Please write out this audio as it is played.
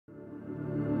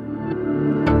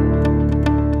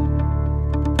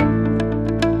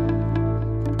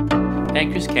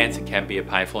Pancreas cancer can be a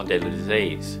painful and deadly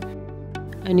disease.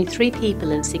 Only 3 people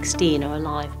in 16 are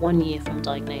alive 1 year from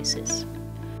diagnosis.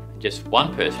 Just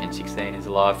 1 person in 16 is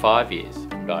alive 5 years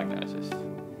from diagnosis.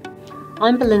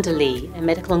 I'm Belinda Lee, a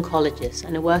medical oncologist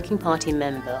and a working party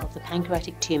member of the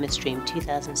Pancreatic Tumour Stream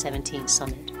 2017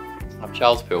 Summit. I'm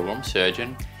Charles Pilgrim,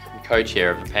 surgeon and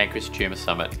co-chair of the Pancreas Tumour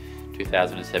Summit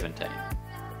 2017.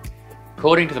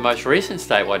 According to the most recent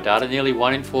statewide data, nearly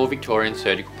 1 in 4 Victorian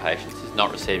surgical patients is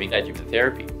not receiving adjuvant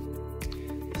therapy.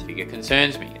 This figure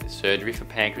concerns me, as surgery for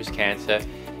pancreas cancer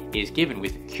is given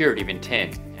with curative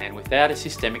intent, and without a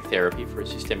systemic therapy for a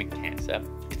systemic cancer,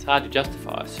 it's hard to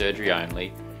justify surgery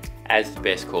only as the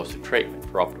best course of treatment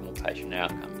for optimal patient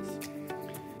outcomes.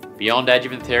 Beyond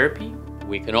adjuvant therapy,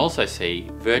 we can also see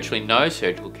virtually no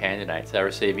surgical candidates are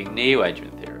receiving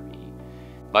neoadjuvant therapy.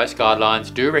 Most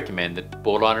guidelines do recommend that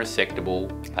borderline resectable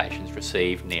patients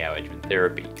receive neoadjuvant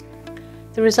therapy.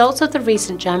 The results of the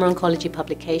recent JAMA Oncology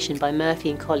publication by Murphy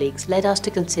and colleagues led us to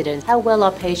consider how well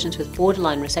our patients with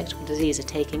borderline resectable disease are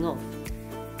taking off.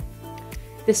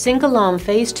 The single-arm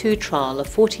Phase 2 trial of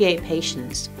 48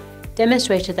 patients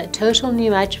demonstrated that total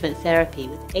neoadjuvant therapy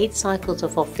with 8 cycles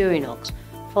of FOLFIRINOX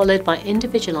followed by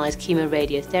individualized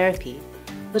chemoradiotherapy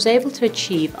was able to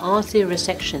achieve R0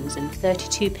 resections in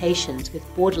 32 patients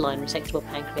with borderline resectable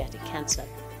pancreatic cancer.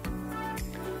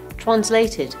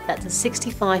 Translated, that's a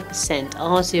 65%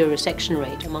 R0 resection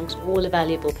rate amongst all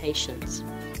evaluable patients.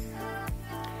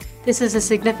 This is a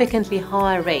significantly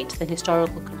higher rate than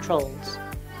historical controls.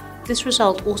 This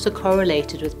result also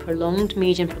correlated with prolonged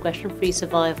median progression-free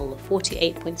survival of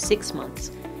 48.6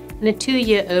 months and a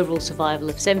 2-year overall survival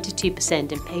of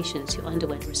 72% in patients who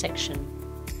underwent resection.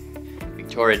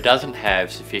 Victoria doesn't have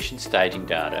sufficient staging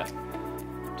data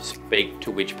to speak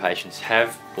to which patients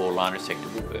have borderline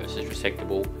resectable versus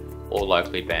resectable or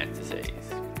locally advanced disease.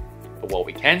 But what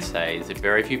we can say is that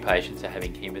very few patients are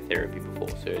having chemotherapy before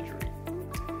surgery.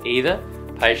 Either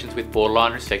patients with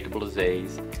borderline resectable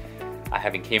disease are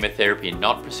having chemotherapy and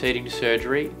not proceeding to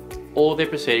surgery, or they're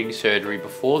proceeding to surgery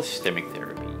before the systemic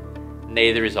therapy.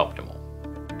 Neither is optimal.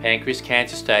 Pancreas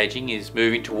cancer staging is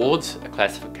moving towards a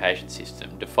classification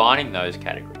system defining those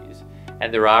categories,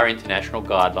 and there are international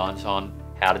guidelines on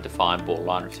how to define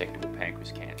borderline resectable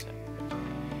pancreas cancer.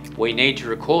 We need to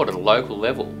record at a local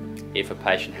level if a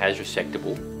patient has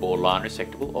resectable, borderline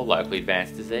resectable or locally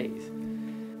advanced disease.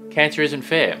 Cancer isn't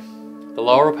fair. The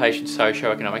lower a patient's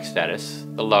socioeconomic status,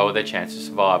 the lower their chance of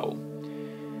survival.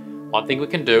 One thing we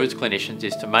can do as clinicians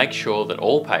is to make sure that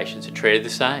all patients are treated the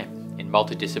same in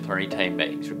multidisciplinary team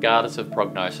meetings, regardless of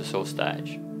prognosis or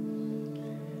stage.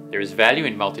 There is value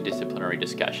in multidisciplinary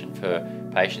discussion for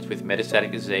patients with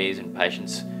metastatic disease and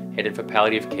patients headed for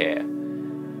palliative care.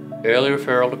 Early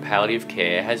referral to palliative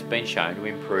care has been shown to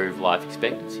improve life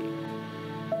expectancy.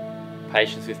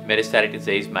 Patients with metastatic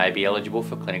disease may be eligible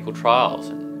for clinical trials,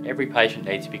 and every patient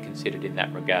needs to be considered in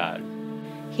that regard.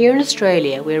 Here in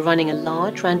Australia, we're running a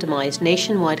large randomised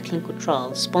nationwide clinical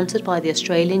trial sponsored by the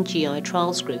Australian GI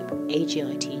Trials Group,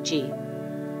 AGITG.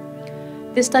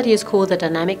 This study is called the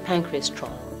Dynamic Pancreas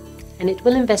Trial, and it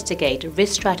will investigate a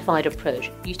risk-stratified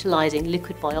approach utilising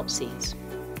liquid biopsies.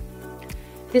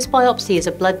 This biopsy is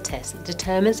a blood test that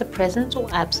determines the presence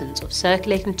or absence of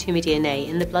circulating tumour DNA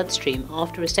in the bloodstream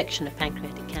after resection of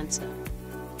pancreatic cancer.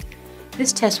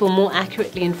 This test will more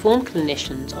accurately inform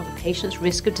clinicians of a patient's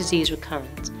risk of disease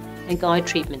recurrence and guide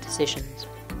treatment decisions.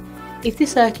 If the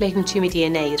circulating tumour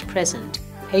DNA is present,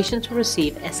 patients will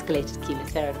receive escalated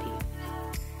chemotherapy.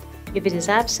 If it is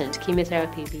absent,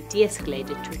 chemotherapy will be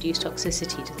de-escalated to reduce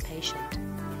toxicity to the patient.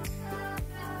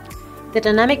 The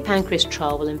Dynamic Pancreas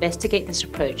trial will investigate this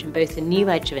approach in both the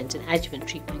neoadjuvant and adjuvant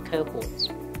treatment cohorts.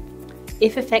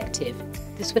 If effective,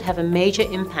 this would have a major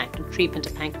impact on treatment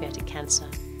of pancreatic cancer.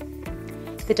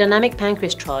 The Dynamic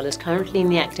Pancreas trial is currently in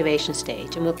the activation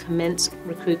stage and will commence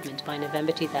recruitment by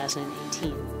November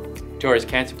 2018. Victoria's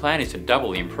cancer plan is to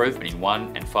double the improvement in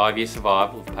 1 and 5 year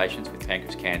survival of patients with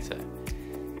pancreas cancer.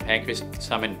 The Pancreas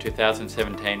Summit in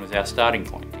 2017 was our starting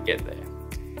point to get there.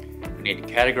 We need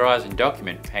to categorise and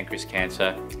document pancreas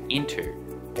cancer into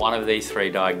one of these 3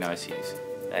 diagnoses,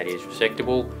 that is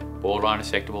resectable, borderline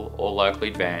resectable or locally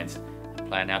advanced, and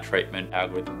plan our treatment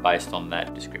algorithm based on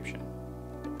that description.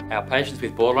 Our patients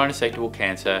with borderline resectable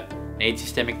cancer need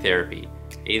systemic therapy,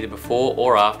 either before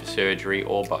or after surgery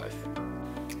or both.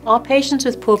 Our patients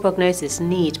with poor prognosis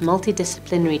need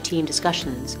multidisciplinary team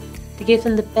discussions to give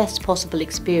them the best possible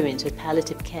experience with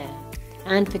palliative care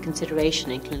and for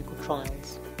consideration in clinical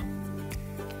trials.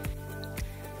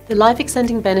 The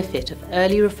life-extending benefit of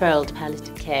early referral to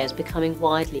palliative care is becoming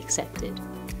widely accepted.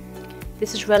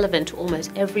 This is relevant to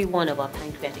almost every one of our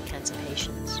pancreatic cancer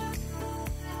patients.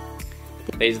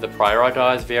 These are the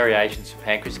prioritised variations for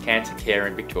pancreas cancer care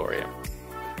in Victoria.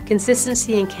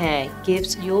 Consistency in care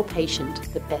gives your patient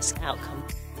the best outcome.